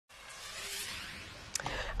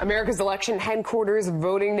America's election headquarters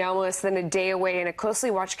voting now less than a day away in a closely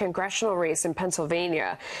watched congressional race in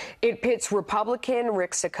Pennsylvania. It pits Republican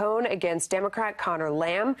Rick Saccone against Democrat Conor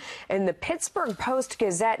Lamb, and the Pittsburgh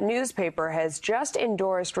Post-Gazette newspaper has just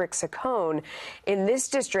endorsed Rick Saccone. In this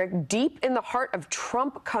district, deep in the heart of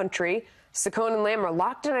Trump country, Saccone and Lamb are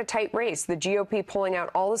locked in a tight race, the GOP pulling out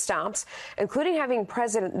all the stops, including having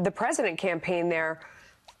the president campaign there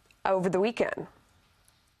over the weekend.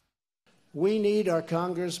 We need our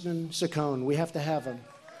Congressman Saccone. We have to have him.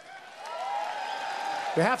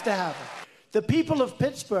 We have to have him. The people of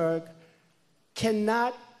Pittsburgh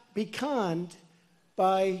cannot be conned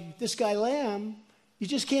by this guy Lamb. You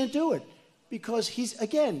just can't do it because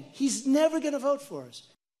he's never going to vote for us.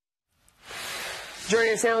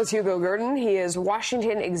 Joining us now is Hugo Gurdon. He is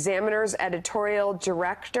Washington Examiner's editorial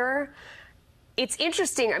director. It's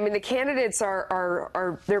interesting. I mean, the candidates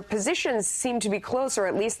their positions seem to be close, or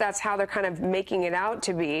at least that's how they're kind of making it out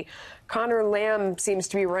to be. Conor Lamb seems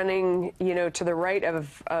to be running, to the right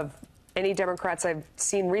of any Democrats I've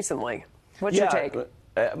seen recently. What's your take?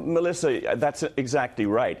 Melissa, that's exactly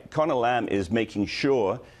right. Conor Lamb is making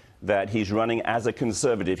sure that he's running as a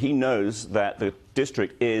conservative. He knows that the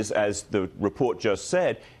district is, as the report just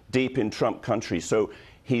said, deep in Trump country. So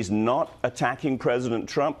he's not attacking President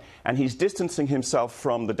Trump, and he's distancing himself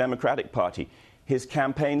from the Democratic Party. His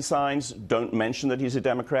campaign signs don't mention that he's a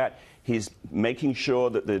Democrat. He's making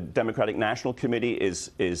sure that the Democratic National Committee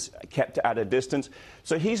is kept at a distance.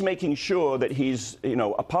 So he's making sure that he's,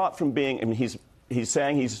 apart from being, he's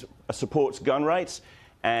saying he supports gun rights,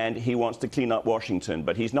 and he wants to clean up Washington.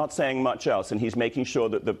 But he's not saying much else, and he's making sure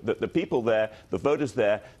that the people there, the voters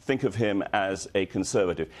there, think of him as a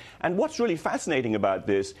conservative. And what's really fascinating about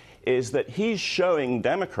this is that he's showing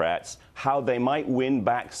Democrats how they might win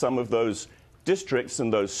back some of those districts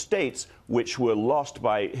and those states which were lost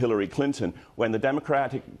by Hillary Clinton when the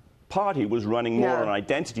Democratic Party was running more on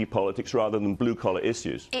identity politics rather than blue-collar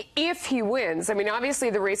issues. If he wins, I mean, obviously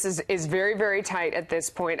the race is very, very tight at this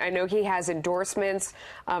point. I know he has endorsements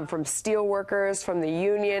from steel workers, from the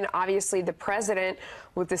union. Obviously, the president,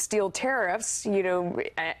 with the steel tariffs,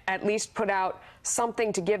 at least put out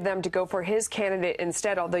something to give them to go for his candidate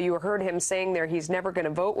instead, although you heard him saying there he's never going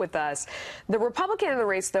to vote with us. The Republican in the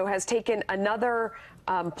race, though, has taken another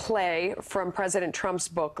play from President Trump's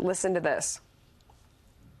book. Listen to this.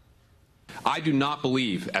 I do not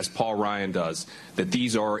believe, as Paul Ryan does, that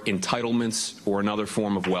these are entitlements or another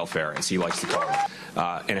form of welfare, as he likes to call it.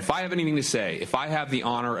 And if I have anything to say, if I have the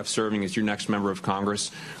honor of serving as your next member of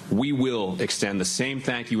Congress, we will extend the same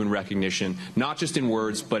thank you and recognition, not just in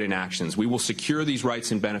words, but in actions. We will secure these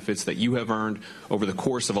rights and benefits that you have earned over the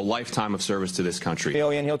course of a lifetime of service to this country.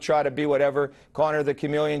 He'll try to be whatever Conor the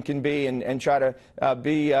Chameleon can be and try to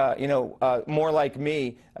be, more like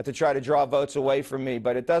me to try to draw votes away from me.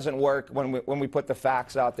 But it doesn't work when we put the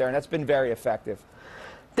facts out there, and that's been very effective.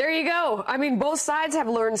 There you go. I mean, both sides have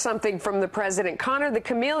learned something from the president. Conor the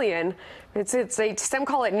Chameleon, some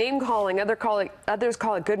call it name calling, others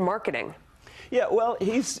call it good marketing. Yeah, well,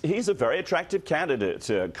 he's a very attractive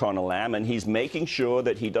candidate, Conor Lamb, and he's making sure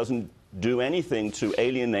that he doesn't do anything to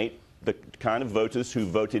alienate the kind of voters who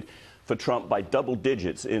voted for Trump by double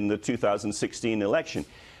digits in the 2016 election.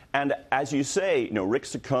 And as you say, Rick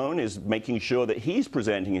Saccone is making sure that he's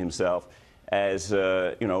presenting himself as,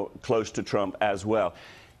 close to Trump as well.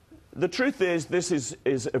 The truth is, this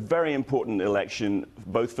is a very important election,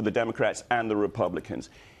 both for the Democrats and the Republicans.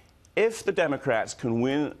 If the Democrats can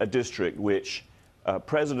win a district which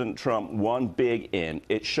President Trump won big in,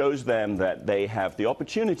 it shows them that they have the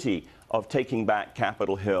opportunity of taking back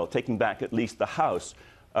Capitol Hill, taking back at least the House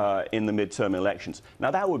in the midterm elections.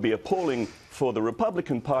 Now, that would be appalling for the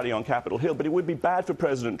Republican Party on Capitol Hill, but it would be bad for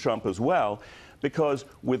President Trump as well, because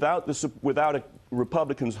without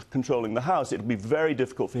Republicans controlling the House, it would be very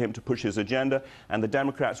difficult for him to push his agenda, and the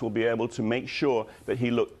Democrats will be able to make sure that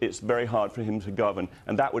it's very hard for him to govern,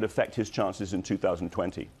 and that would affect his chances in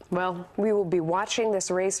 2020. Well, we will be watching this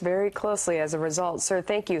race very closely as a result. Sir,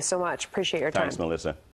 thank you so much. Appreciate your time. Thanks, Melissa.